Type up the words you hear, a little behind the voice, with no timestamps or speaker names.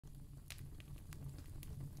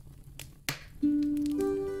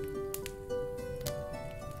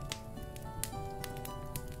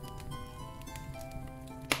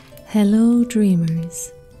Hello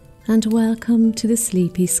dreamers, and welcome to The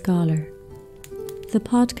Sleepy Scholar, the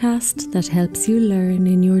podcast that helps you learn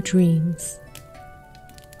in your dreams.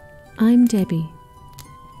 I'm Debbie,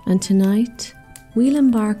 and tonight we'll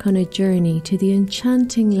embark on a journey to the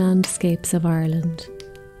enchanting landscapes of Ireland,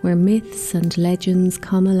 where myths and legends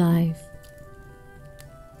come alive.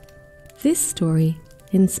 This story,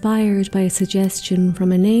 inspired by a suggestion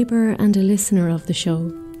from a neighbour and a listener of the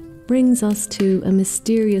show, brings us to a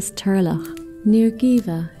mysterious Turlough near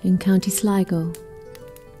Giva in County Sligo,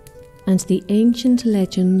 and the ancient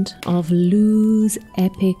legend of Lugh's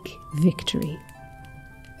epic victory.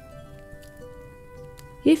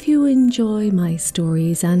 If you enjoy my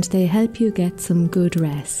stories and they help you get some good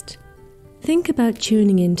rest, think about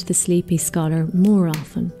tuning into The Sleepy Scholar more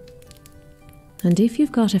often. And if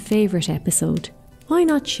you've got a favourite episode, why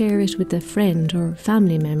not share it with a friend or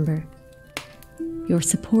family member? Your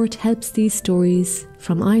support helps these stories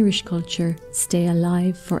from Irish culture stay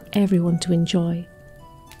alive for everyone to enjoy,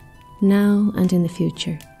 now and in the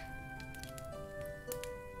future.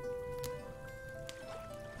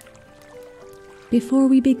 Before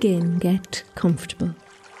we begin, get comfortable.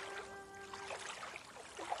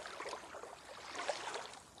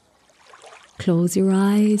 Close your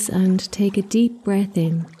eyes and take a deep breath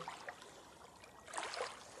in.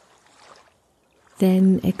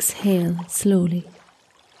 Then exhale slowly.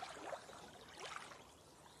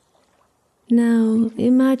 Now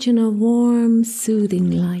imagine a warm,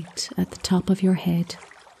 soothing light at the top of your head.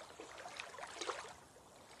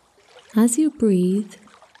 As you breathe,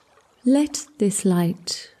 let this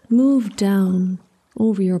light move down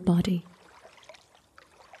over your body,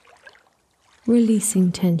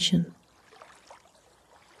 releasing tension.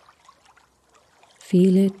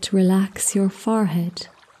 Feel it relax your forehead,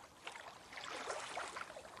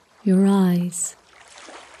 your eyes,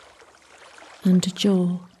 and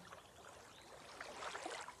jaw.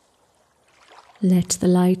 Let the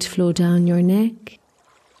light flow down your neck,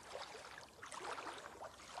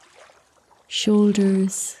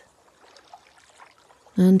 shoulders,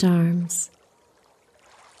 and arms,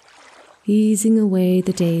 easing away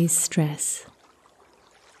the day's stress.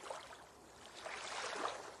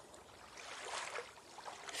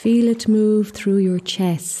 Feel it move through your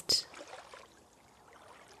chest,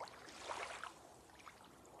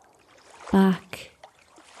 back,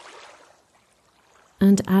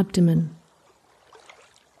 and abdomen,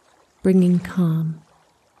 bringing calm.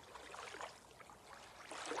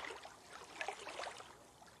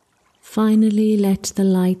 Finally, let the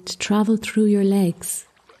light travel through your legs,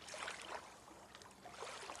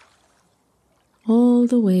 all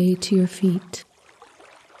the way to your feet.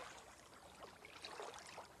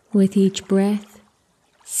 With each breath,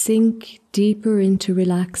 sink deeper into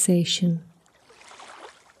relaxation,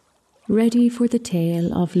 ready for the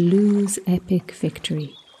tale of Lugh's epic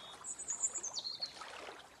victory.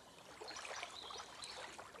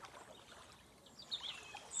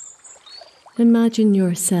 Imagine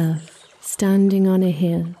yourself standing on a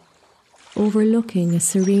hill, overlooking a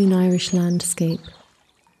serene Irish landscape.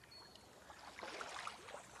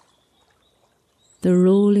 The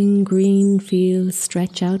rolling green fields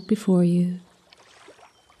stretch out before you,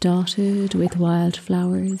 dotted with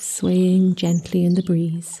wildflowers swaying gently in the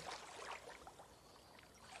breeze.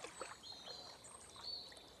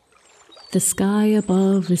 The sky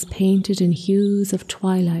above is painted in hues of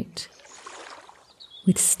twilight,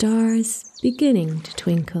 with stars beginning to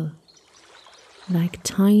twinkle like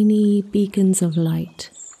tiny beacons of light.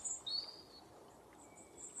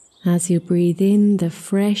 As you breathe in the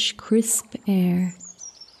fresh, crisp air,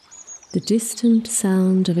 the distant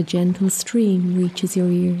sound of a gentle stream reaches your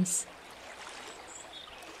ears,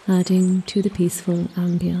 adding to the peaceful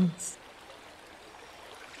ambience.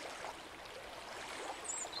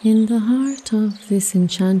 In the heart of this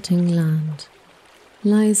enchanting land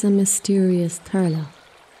lies a mysterious Turlough,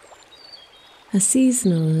 a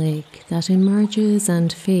seasonal lake that emerges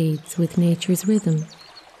and fades with nature's rhythm.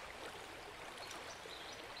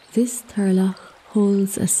 This Turlough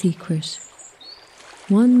holds a secret,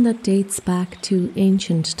 one that dates back to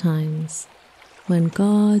ancient times, when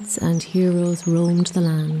gods and heroes roamed the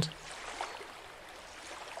land.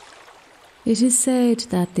 It is said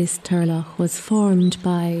that this Turlough was formed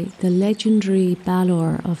by the legendary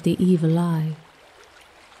Balor of the Evil Eye,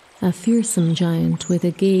 a fearsome giant with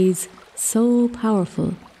a gaze so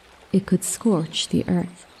powerful it could scorch the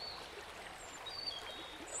earth.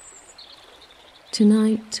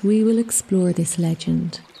 Tonight we will explore this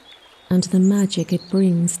legend and the magic it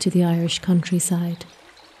brings to the Irish countryside.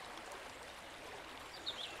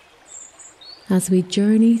 As we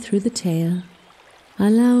journey through the tale,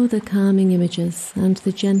 Allow the calming images and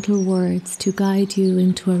the gentle words to guide you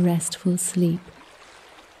into a restful sleep.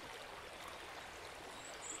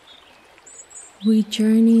 We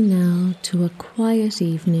journey now to a quiet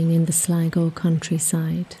evening in the Sligo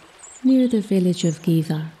countryside, near the village of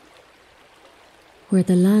Giva, where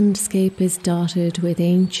the landscape is dotted with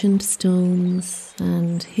ancient stones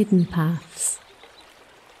and hidden paths.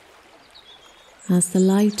 As the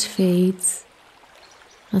light fades,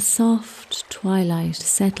 a soft twilight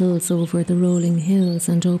settles over the rolling hills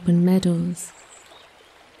and open meadows,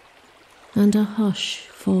 and a hush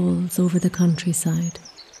falls over the countryside.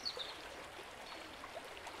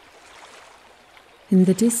 In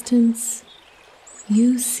the distance,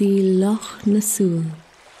 you see Lughnasadh,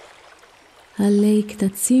 a lake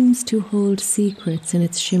that seems to hold secrets in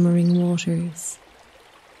its shimmering waters.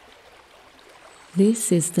 This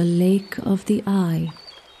is the Lake of the Eye,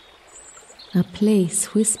 a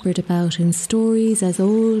place whispered about in stories as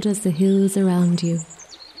old as the hills around you.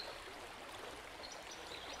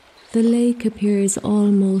 The lake appears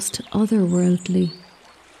almost otherworldly,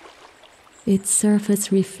 its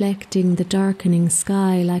surface reflecting the darkening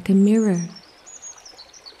sky like a mirror,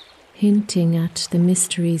 hinting at the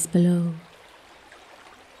mysteries below.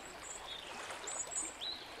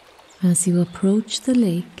 As you approach the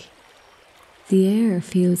lake, the air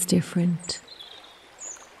feels different,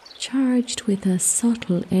 charged with a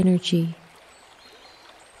subtle energy,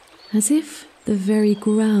 as if the very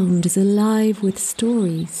ground is alive with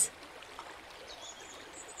stories.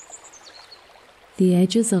 The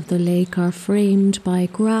edges of the lake are framed by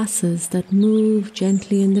grasses that move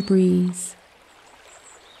gently in the breeze,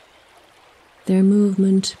 their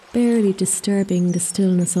movement barely disturbing the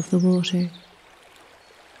stillness of the water.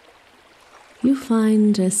 You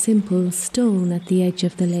find a simple stone at the edge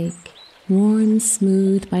of the lake, worn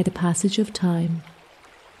smooth by the passage of time,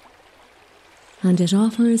 and it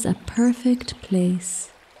offers a perfect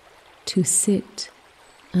place to sit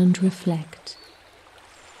and reflect.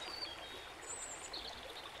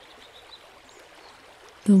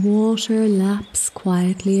 The water laps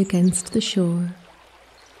quietly against the shore,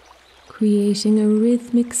 creating a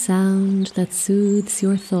rhythmic sound that soothes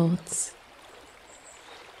your thoughts.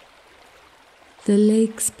 The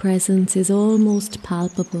lake's presence is almost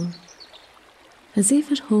palpable, as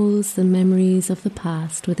if it holds the memories of the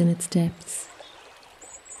past within its depths.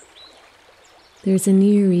 There's an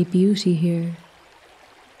eerie beauty here,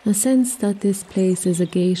 a sense that this place is a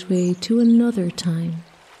gateway to another time,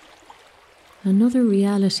 another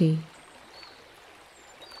reality.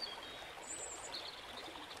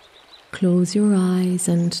 Close your eyes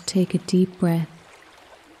and take a deep breath,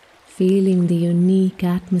 feeling the unique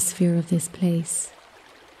atmosphere of this place.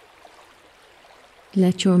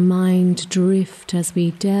 Let your mind drift as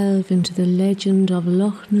we delve into the legend of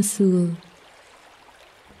Lughnasadh,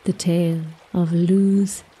 the tale of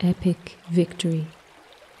Lugh's epic victory.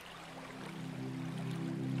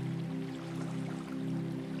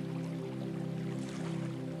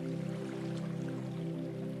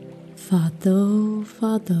 Fado,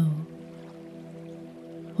 Fado.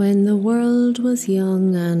 When the world was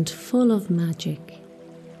young and full of magic,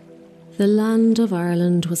 the land of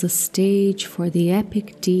Ireland was a stage for the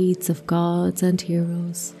epic deeds of gods and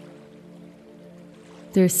heroes.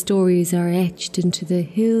 Their stories are etched into the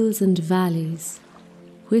hills and valleys,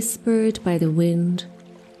 whispered by the wind,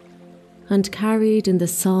 and carried in the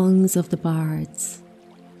songs of the bards.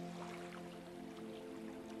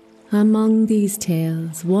 Among these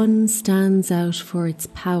tales, one stands out for its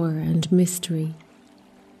power and mystery.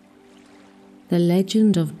 The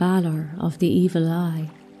legend of Balor of the Evil Eye,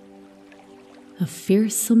 a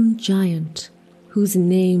fearsome giant whose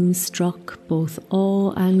name struck both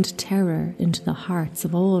awe and terror into the hearts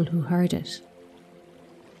of all who heard it.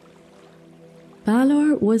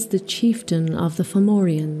 Balor was the chieftain of the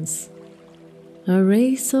Fomorians, a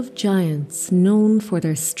race of giants known for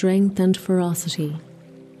their strength and ferocity.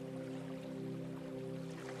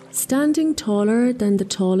 Standing taller than the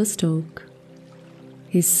tallest oak,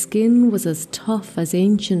 his skin was as tough as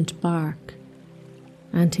ancient bark,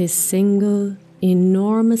 and his single,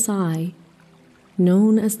 enormous eye,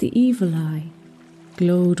 known as the Evil Eye,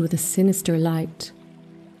 glowed with a sinister light.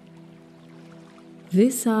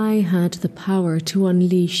 This eye had the power to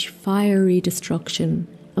unleash fiery destruction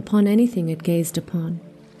upon anything it gazed upon,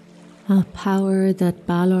 a power that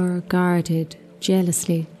Balor guarded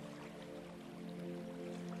jealously.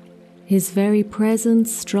 His very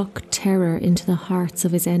presence struck terror into the hearts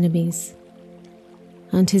of his enemies,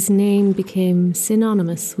 and his name became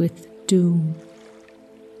synonymous with doom.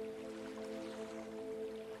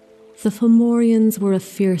 The Fomorians were a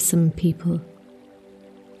fearsome people,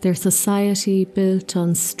 their society built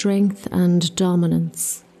on strength and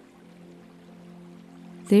dominance.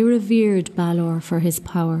 They revered Balor for his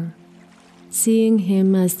power, seeing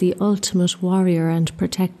him as the ultimate warrior and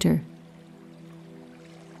protector.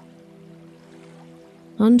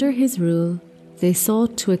 Under his rule, they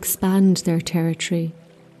sought to expand their territory,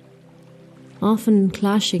 often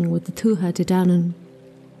clashing with the Tuatha Dé Danann,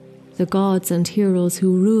 the gods and heroes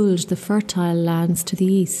who ruled the fertile lands to the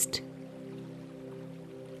east.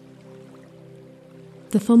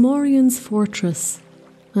 The Fomorians' fortress,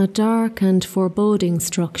 a dark and foreboding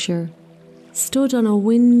structure, stood on a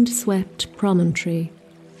wind-swept promontory,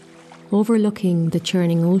 overlooking the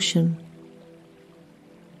churning ocean.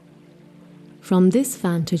 From this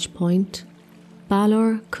vantage point,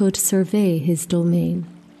 Balor could survey his domain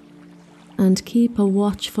and keep a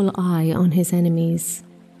watchful eye on his enemies.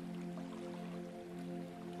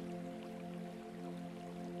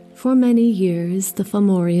 For many years, the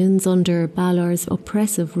Fomorians, under Balor's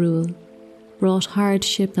oppressive rule, brought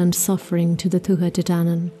hardship and suffering to the Tuatha Dé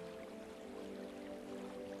Danann.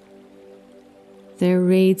 Their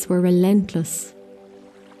raids were relentless,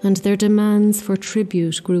 and their demands for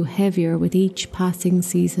tribute grew heavier with each passing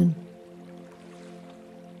season.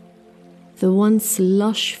 The once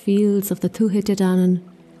lush fields of the Tuatha Dé Danann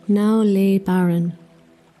now lay barren,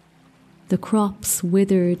 the crops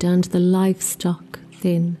withered and the livestock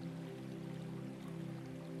thin.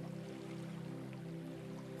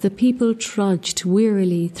 The people trudged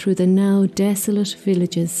wearily through the now desolate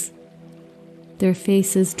villages, their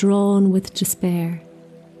faces drawn with despair.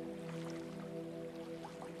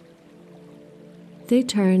 They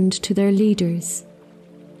turned to their leaders,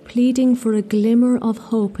 pleading for a glimmer of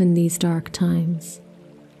hope in these dark times.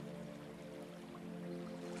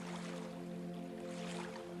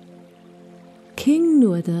 King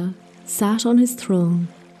Nuada sat on his throne,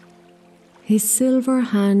 his silver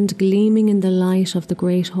hand gleaming in the light of the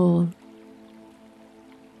great hall.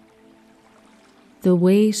 The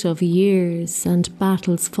weight of years and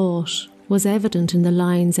battles fought was evident in the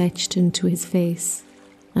lines etched into his face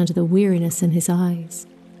and the weariness in his eyes.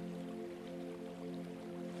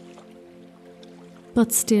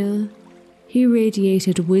 But still, he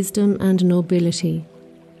radiated wisdom and nobility,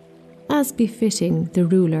 as befitting the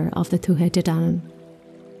ruler of the Tuatha Dé Danann.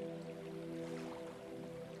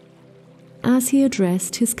 As he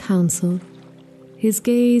addressed his council, his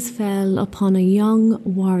gaze fell upon a young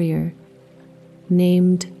warrior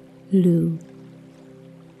named Lugh.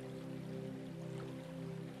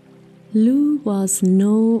 Lugh was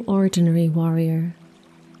no ordinary warrior.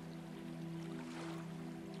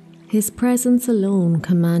 His presence alone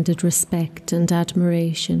commanded respect and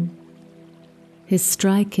admiration, his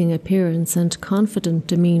striking appearance and confident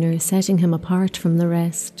demeanour setting him apart from the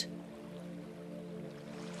rest.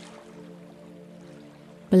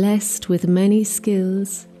 Blessed with many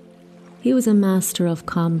skills, he was a master of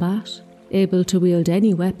combat, able to wield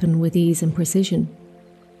any weapon with ease and precision.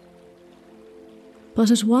 But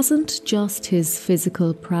it wasn't just his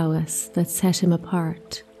physical prowess that set him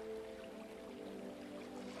apart.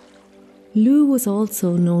 Lugh was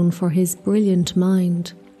also known for his brilliant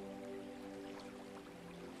mind,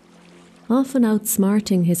 often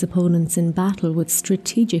outsmarting his opponents in battle with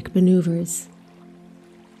strategic maneuvers.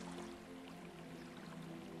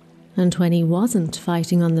 And when he wasn't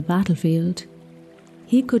fighting on the battlefield,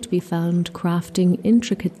 he could be found crafting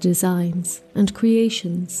intricate designs and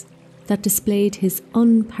creations that displayed his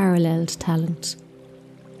unparalleled talent.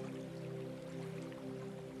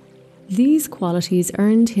 These qualities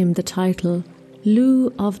earned him the title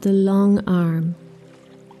Lugh of the Long Arm,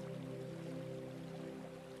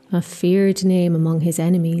 a feared name among his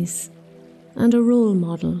enemies and a role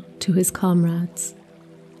model to his comrades.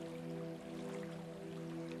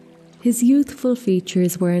 His youthful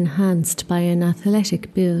features were enhanced by an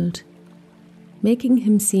athletic build, making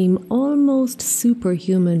him seem almost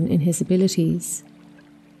superhuman in his abilities.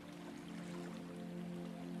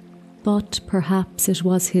 But perhaps it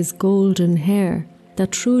was his golden hair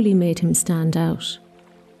that truly made him stand out.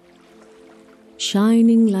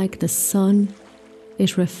 Shining like the sun,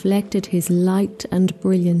 it reflected his light and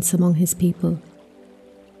brilliance among his people.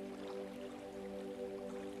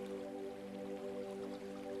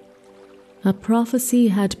 A prophecy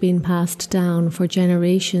had been passed down for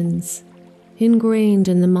generations, ingrained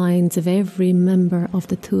in the minds of every member of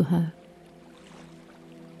the Tuatha.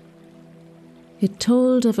 It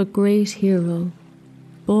told of a great hero,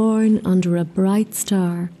 born under a bright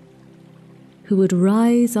star, who would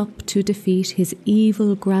rise up to defeat his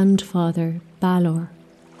evil grandfather, Balor.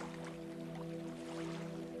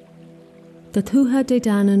 The Tuatha Dé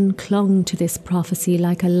Danann clung to this prophecy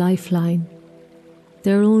like a lifeline,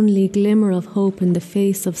 their only glimmer of hope in the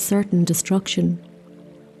face of certain destruction.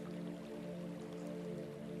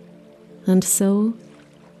 And so,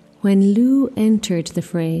 when Lugh entered the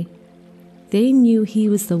fray, they knew he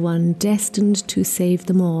was the one destined to save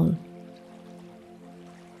them all.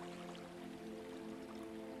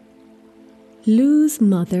 Lugh's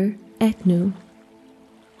mother, Etnu,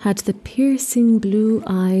 had the piercing blue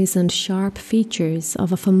eyes and sharp features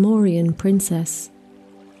of a Fomorian princess.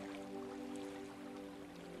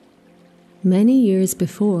 Many years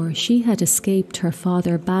before, she had escaped her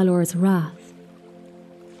father Balor's wrath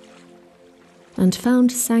and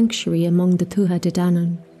found sanctuary among the Tuatha Dé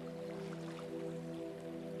Danann.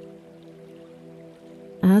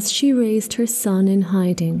 As she raised her son in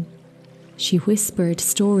hiding, she whispered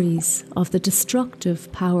stories of the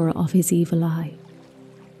destructive power of his evil eye.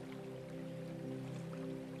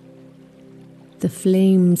 The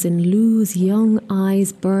flames in Lugh's young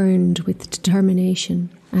eyes burned with determination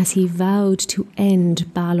as he vowed to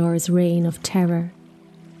end Balor's reign of terror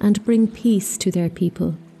and bring peace to their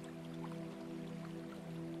people.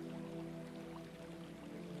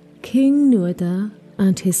 King Nuada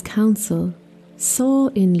and his council saw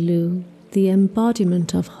in Lugh the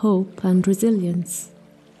embodiment of hope and resilience.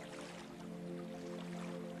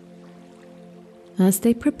 As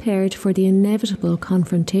they prepared for the inevitable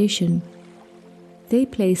confrontation, they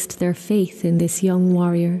placed their faith in this young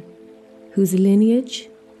warrior, whose lineage,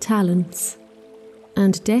 talents,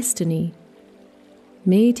 and destiny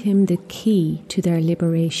made him the key to their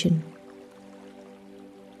liberation.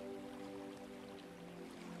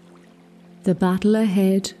 The battle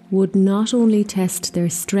ahead would not only test their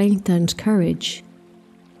strength and courage,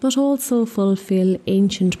 but also fulfill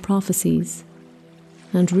ancient prophecies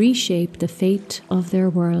and reshape the fate of their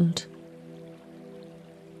world.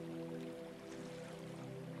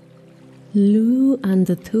 Lugh and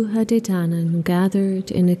the Tuatha Dé Danann gathered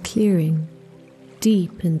in a clearing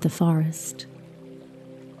deep in the forest,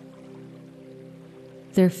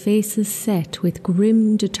 their faces set with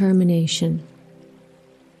grim determination.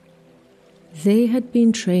 They had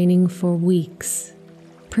been training for weeks,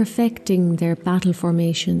 perfecting their battle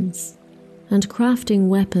formations and crafting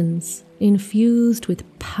weapons infused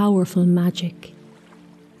with powerful magic.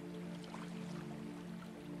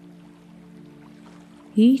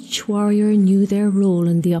 Each warrior knew their role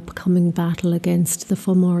in the upcoming battle against the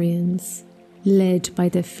Fomorians, led by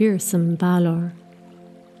the fearsome Balor.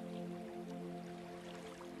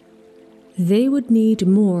 They would need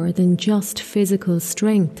more than just physical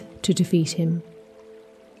strength to defeat him.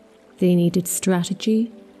 They needed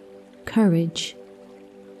strategy, courage,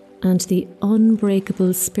 and the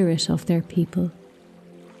unbreakable spirit of their people.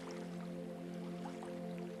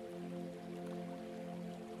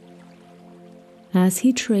 As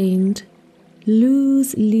he trained,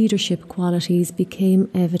 Lugh's leadership qualities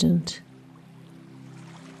became evident.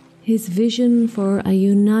 His vision for a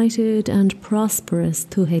united and prosperous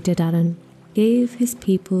Tuatha Dé Danann gave his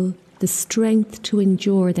people the strength to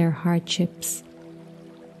endure their hardships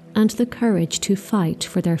and the courage to fight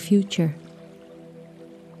for their future.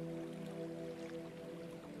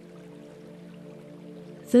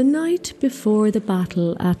 The night before the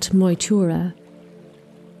battle at Moytura,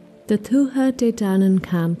 the Tuatha Dé Danann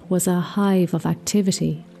camp was a hive of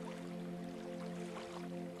activity.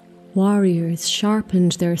 Warriors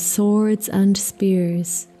sharpened their swords and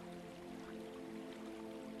spears.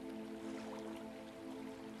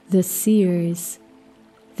 The seers,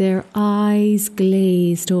 their eyes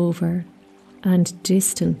glazed over and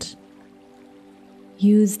distant,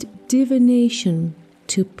 used divination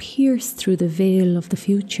to pierce through the veil of the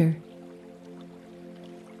future.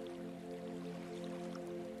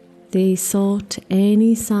 They sought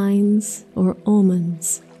any signs or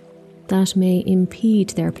omens that may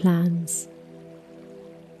impede their plans,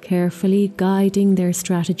 carefully guiding their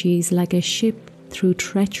strategies like a ship through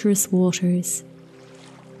treacherous waters.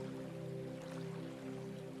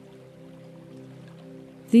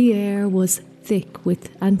 The air was thick with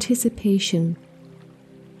anticipation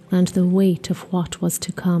and the weight of what was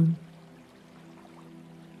to come.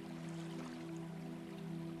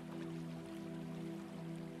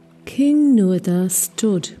 King Nuada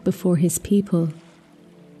stood before his people,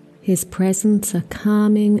 his presence a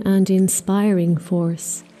calming and inspiring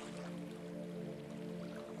force.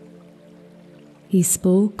 He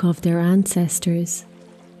spoke of their ancestors,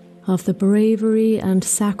 of the bravery and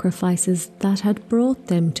sacrifices that had brought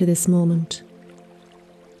them to this moment.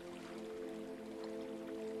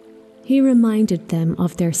 He reminded them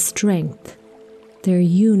of their strength, their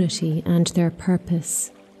unity, and their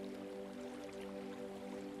purpose.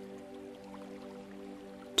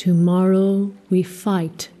 Tomorrow we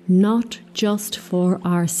fight not just for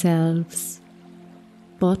ourselves,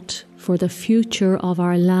 but for the future of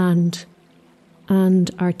our land and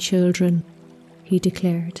our children, he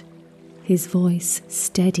declared, his voice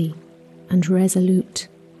steady and resolute.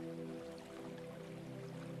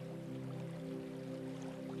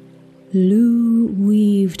 Lugh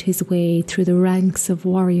weaved his way through the ranks of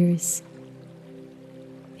warriors,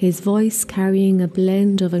 his voice carrying a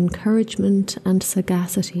blend of encouragement and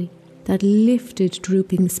sagacity that lifted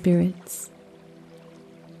drooping spirits.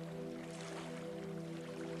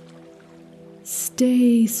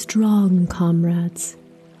 "Stay strong, comrades,"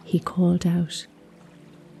 he called out.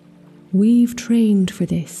 "We've trained for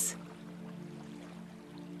this.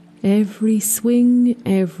 Every swing,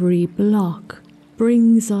 every block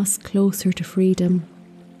brings us closer to freedom.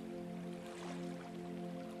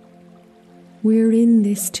 We're in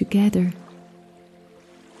this together."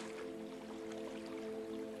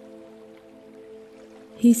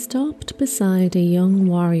 He stopped beside a young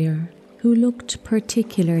warrior who looked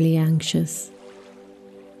particularly anxious.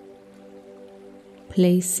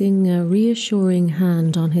 Placing a reassuring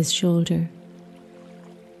hand on his shoulder,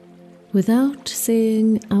 without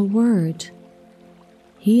saying a word,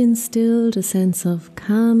 he instilled a sense of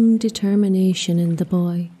calm determination in the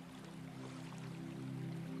boy.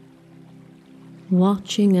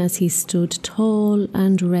 Watching as he stood tall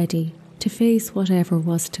and ready to face whatever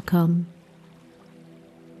was to come.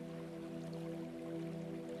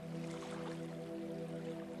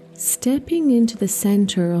 Stepping into the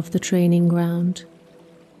center of the training ground,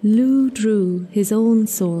 Lugh drew his own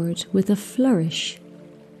sword with a flourish.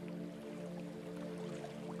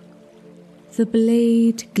 The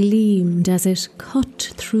blade gleamed as it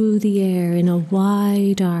cut through the air in a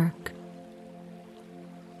wide arc.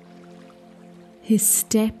 His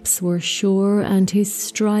steps were sure and his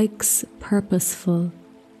strikes purposeful.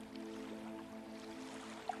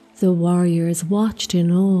 The warriors watched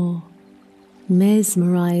in awe,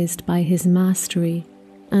 mesmerized by his mastery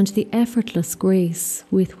and the effortless grace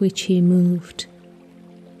with which he moved.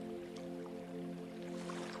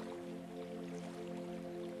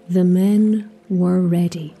 The men were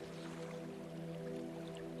ready.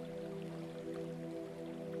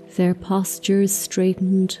 Their postures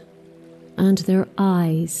straightened and their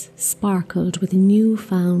eyes sparkled with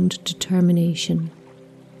newfound determination.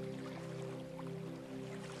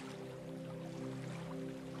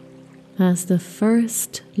 As the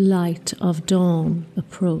first light of dawn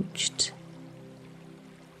approached,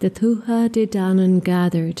 the Tuatha Dé Danann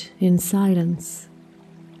gathered in silence.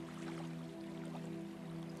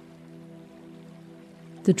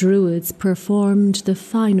 The Druids performed the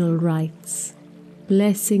final rites,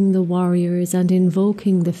 blessing the warriors and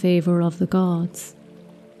invoking the favour of the gods.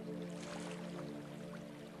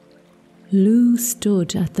 Lugh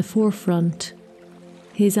stood at the forefront,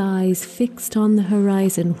 his eyes fixed on the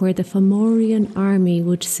horizon where the Fomorian army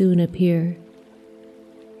would soon appear.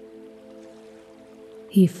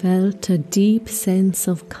 He felt a deep sense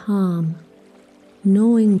of calm,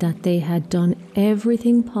 knowing that they had done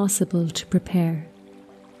everything possible to prepare.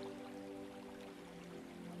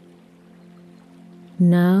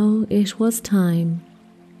 Now it was time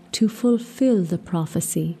to fulfill the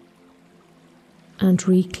prophecy and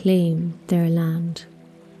reclaim their land.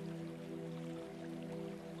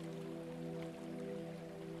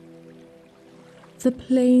 The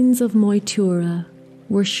plains of Moytura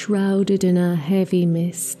were shrouded in a heavy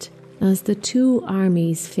mist as the two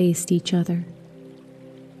armies faced each other.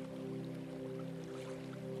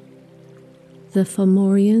 The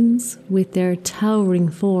Fomorians, with their towering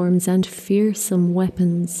forms and fearsome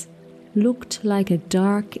weapons, looked like a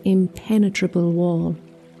dark, impenetrable wall.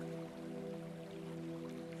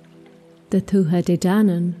 The Tuatha Dé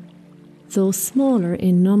Danann, though smaller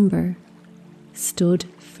in number, stood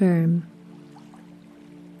firm,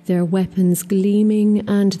 their weapons gleaming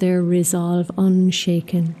and their resolve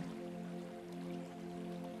unshaken.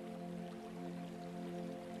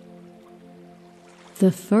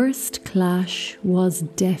 The first clash was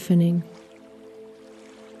deafening.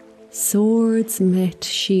 Swords met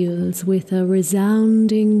shields with a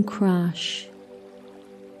resounding crash,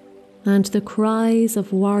 and the cries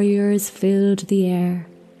of warriors filled the air.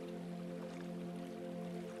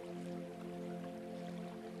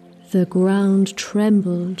 The ground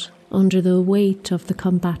trembled under the weight of the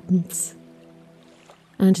combatants,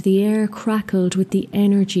 and the air crackled with the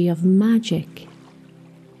energy of magic.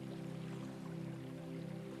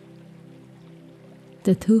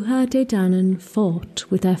 The Tuatha Dé Danann fought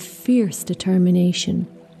with a fierce determination,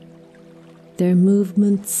 their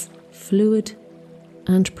movements fluid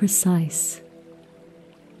and precise.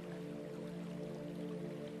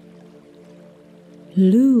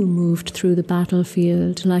 Lugh moved through the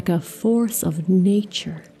battlefield like a force of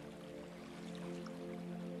nature.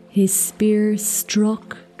 His spear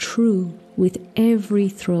struck true with every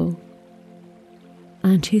throw,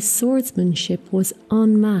 and his swordsmanship was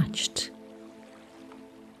unmatched.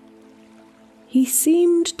 He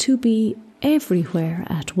seemed to be everywhere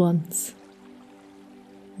at once,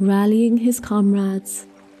 rallying his comrades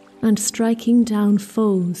and striking down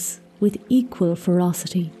foes with equal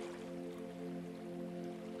ferocity.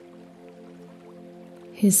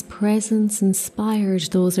 His presence inspired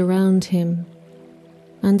those around him,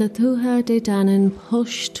 and the Tuatha Dé Danann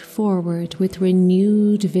pushed forward with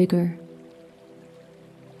renewed vigour.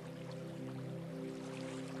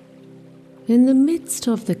 In the midst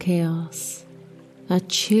of the chaos, a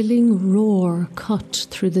chilling roar cut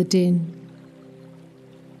through the din.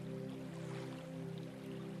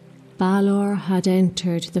 Balor had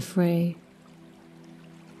entered the fray.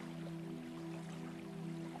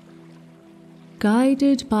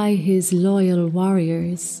 Guided by his loyal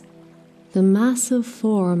warriors, the massive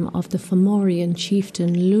form of the Fomorian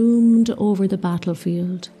chieftain loomed over the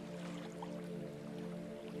battlefield.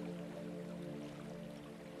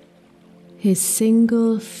 His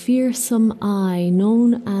single fearsome eye,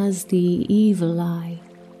 known as the evil eye,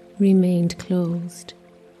 remained closed.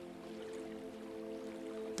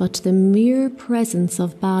 But the mere presence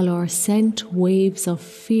of Balor sent waves of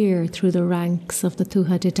fear through the ranks of the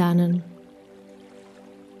Tuatha Dé Danann.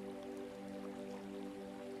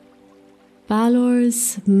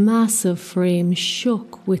 Balor's massive frame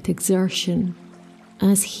shook with exertion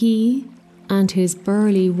as he and his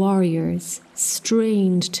burly warriors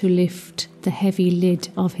strained to lift the heavy lid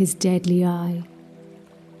of his deadly eye.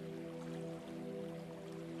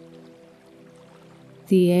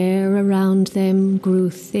 The air around them grew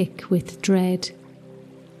thick with dread.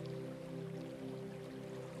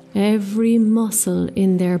 Every muscle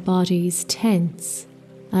in their bodies tense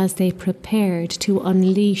as they prepared to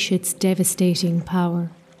unleash its devastating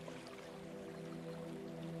power.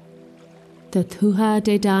 The Tuatha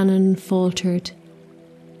Dé Danann faltered,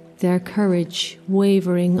 their courage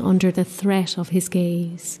wavering under the threat of his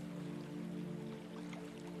gaze.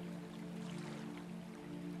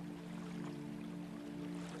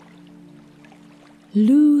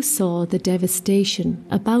 Lugh saw the devastation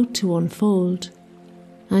about to unfold,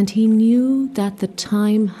 and he knew that the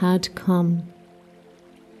time had come.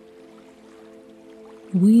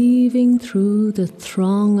 Weaving through the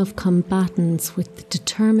throng of combatants with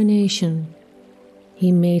determination,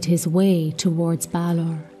 he made his way towards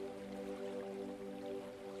Balor.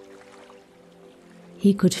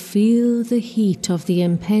 He could feel the heat of the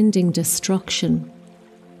impending destruction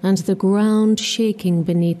and the ground shaking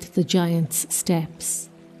beneath the giant's steps.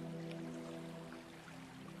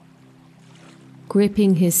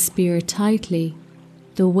 Gripping his spear tightly,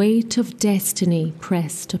 the weight of destiny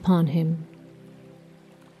pressed upon him.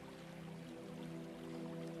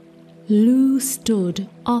 Lugh stood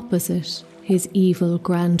opposite his evil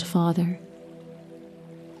grandfather,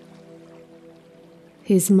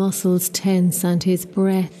 his muscles tense and his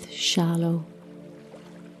breath shallow.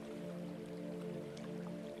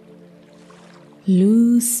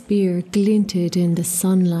 Lugh's spear glinted in the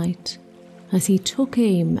sunlight as he took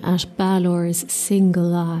aim at Balor's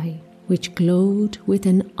single eye, which glowed with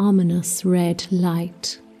an ominous red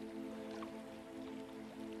light.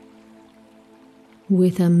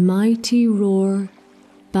 With a mighty roar,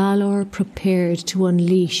 Balor prepared to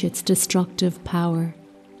unleash its destructive power.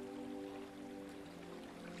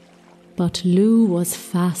 But Lugh was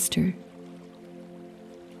faster.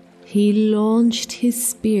 He launched his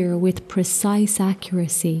spear with precise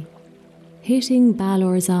accuracy, hitting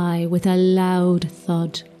Balor's eye with a loud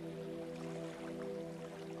thud.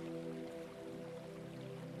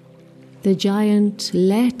 The giant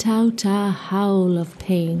let out a howl of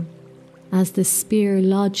pain as the spear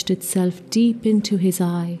lodged itself deep into his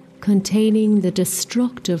eye, containing the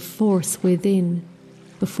destructive force within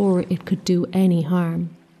before it could do any harm.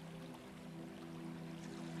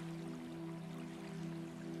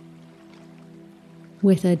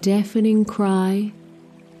 With a deafening cry,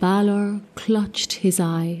 Balor clutched his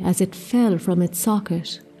eye as it fell from its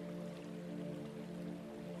socket.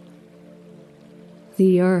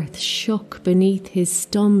 The earth shook beneath his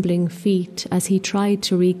stumbling feet as he tried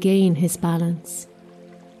to regain his balance.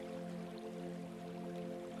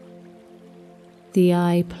 The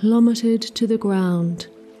eye plummeted to the ground,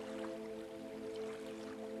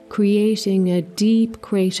 creating a deep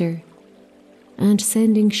crater and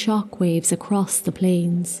sending shockwaves across the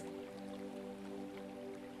plains.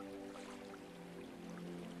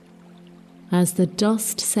 As the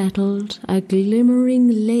dust settled, a glimmering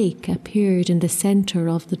lake appeared in the centre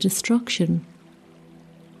of the destruction.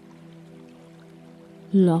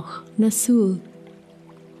 Lughnasadh,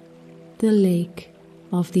 the lake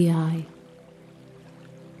of the eye.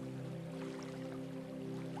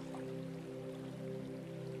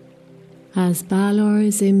 As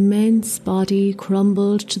Balor's immense body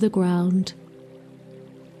crumbled to the ground,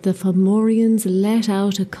 the Fomorians let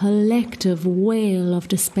out a collective wail of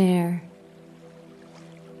despair.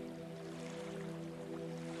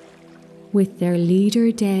 With their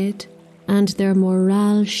leader dead and their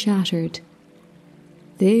morale shattered,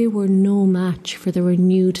 they were no match for the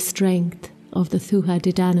renewed strength of the Tuatha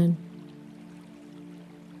Dé Danann.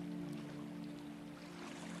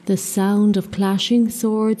 The sound of clashing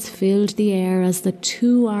swords filled the air as the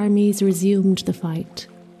two armies resumed the fight.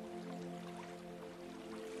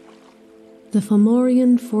 The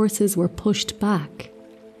Fomorian forces were pushed back,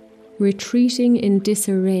 retreating in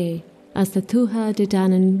disarray as the Tuatha Dé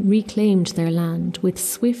Danann reclaimed their land with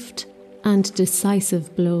swift and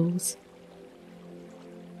decisive blows.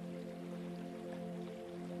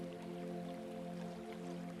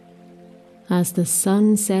 As the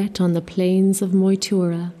sun set on the plains of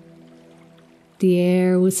Moytura, the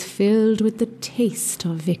air was filled with the taste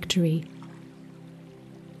of victory.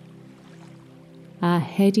 A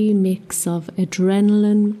heady mix of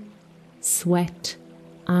adrenaline, sweat,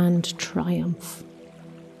 and triumph.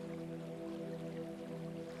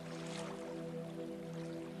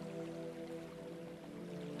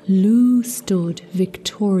 Lugh stood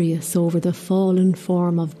victorious over the fallen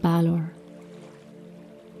form of Balor,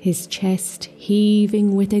 his chest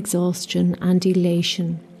heaving with exhaustion and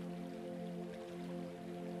elation.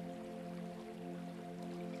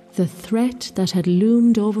 The threat that had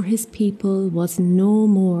loomed over his people was no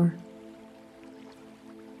more.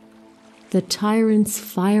 The tyrant's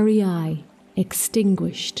fiery eye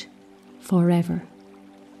extinguished forever.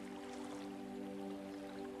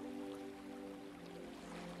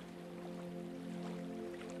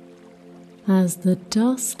 As the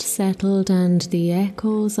dust settled and the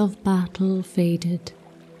echoes of battle faded,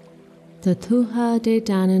 the Tuatha Dé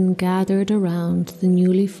Danann gathered around the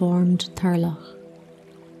newly formed Lugh.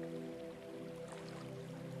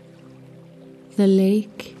 The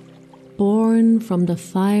lake, born from the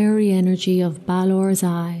fiery energy of Balor's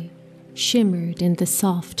eye, shimmered in the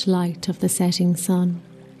soft light of the setting sun.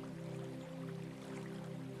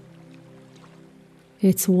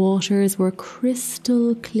 Its waters were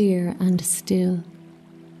crystal clear and still,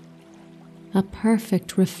 a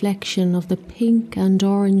perfect reflection of the pink and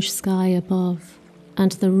orange sky above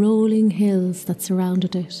and the rolling hills that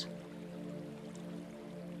surrounded it.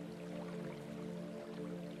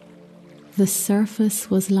 The surface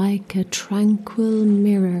was like a tranquil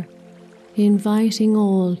mirror, inviting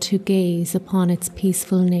all to gaze upon its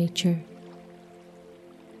peaceful nature.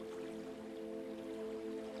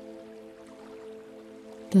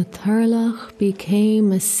 The Lugh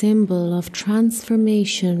became a symbol of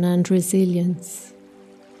transformation and resilience.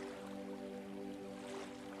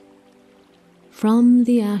 From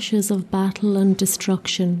the ashes of battle and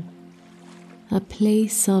destruction, a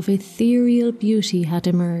place of ethereal beauty had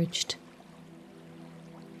emerged.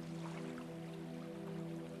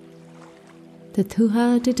 The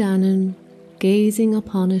Tuatha Dé Danann, gazing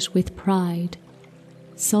upon it with pride,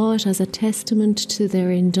 saw it as a testament to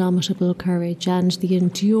their indomitable courage and the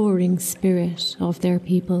enduring spirit of their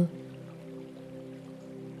people.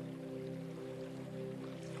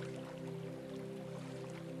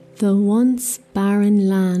 The once barren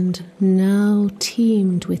land now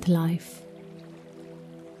teemed with life,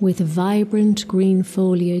 with vibrant green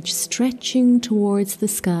foliage stretching towards the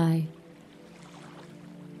sky,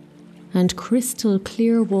 and crystal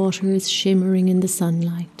clear waters shimmering in the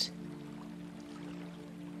sunlight.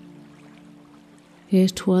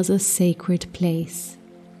 It was a sacred place,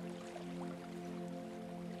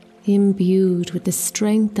 imbued with the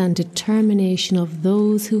strength and determination of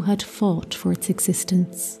those who had fought for its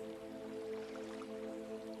existence.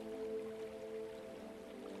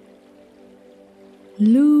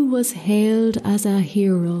 Lugh was hailed as a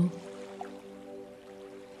hero,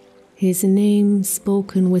 his name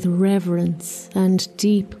spoken with reverence and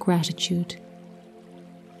deep gratitude.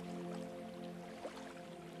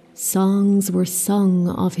 Songs were sung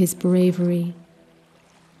of his bravery,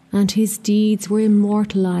 and his deeds were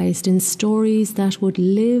immortalized in stories that would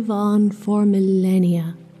live on for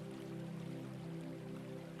millennia.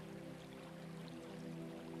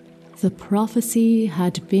 The prophecy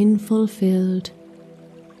had been fulfilled,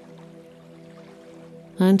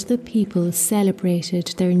 and the people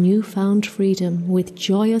celebrated their newfound freedom with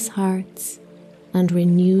joyous hearts and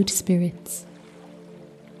renewed spirits.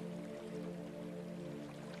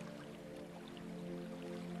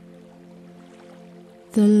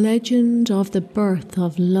 The legend of the birth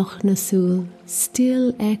of lughnasadh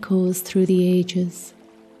still echoes through the ages,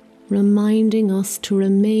 reminding us to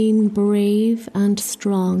remain brave and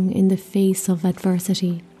strong in the face of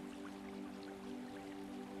adversity.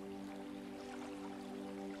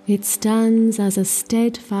 It stands as a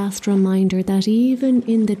steadfast reminder that even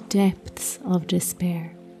in the depths of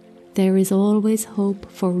despair, there is always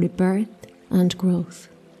hope for rebirth and growth.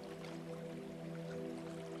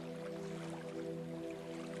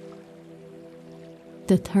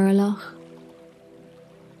 The Turlough,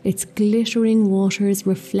 its glittering waters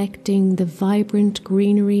reflecting the vibrant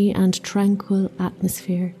greenery and tranquil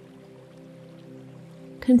atmosphere,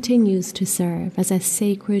 continues to serve as a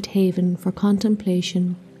sacred haven for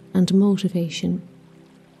contemplation and motivation.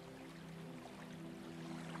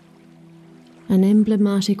 An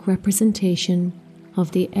emblematic representation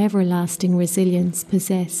of the everlasting resilience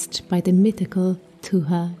possessed by the mythical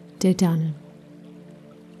Tuatha Dé Danann.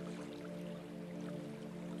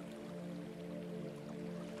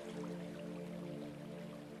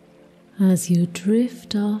 As you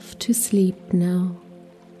drift off to sleep now,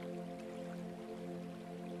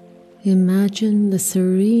 imagine the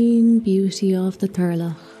serene beauty of the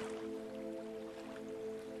Turlough,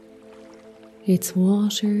 its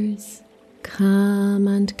waters calm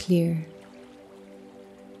and clear,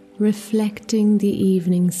 reflecting the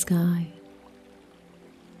evening sky.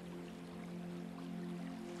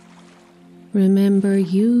 Remember,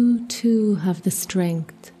 you too have the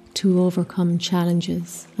strength to overcome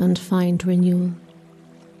challenges and find renewal.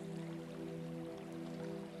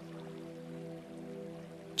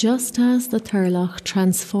 Just as the Turlough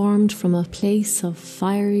transformed from a place of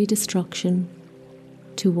fiery destruction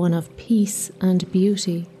to one of peace and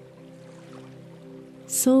beauty,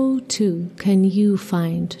 so too can you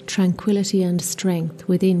find tranquility and strength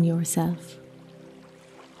within yourself.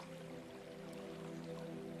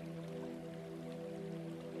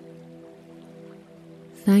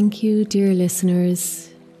 Thank you, dear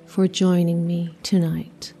listeners, for joining me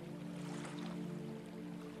tonight.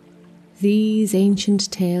 These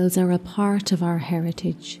ancient tales are a part of our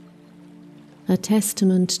heritage, a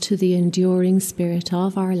testament to the enduring spirit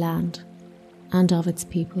of our land and of its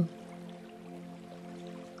people.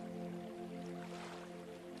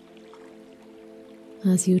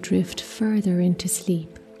 As you drift further into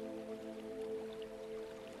sleep,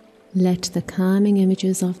 let the calming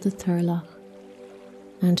images of the Turlough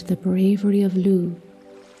and the bravery of Lugh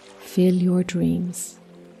fill your dreams.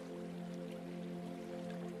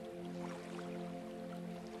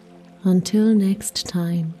 Until next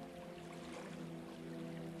time,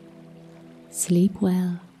 sleep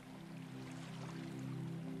well,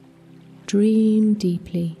 dream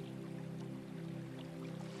deeply,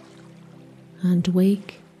 and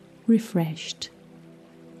wake refreshed.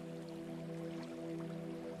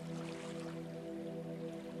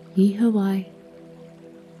 Hawaii.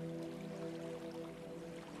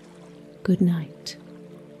 Good night.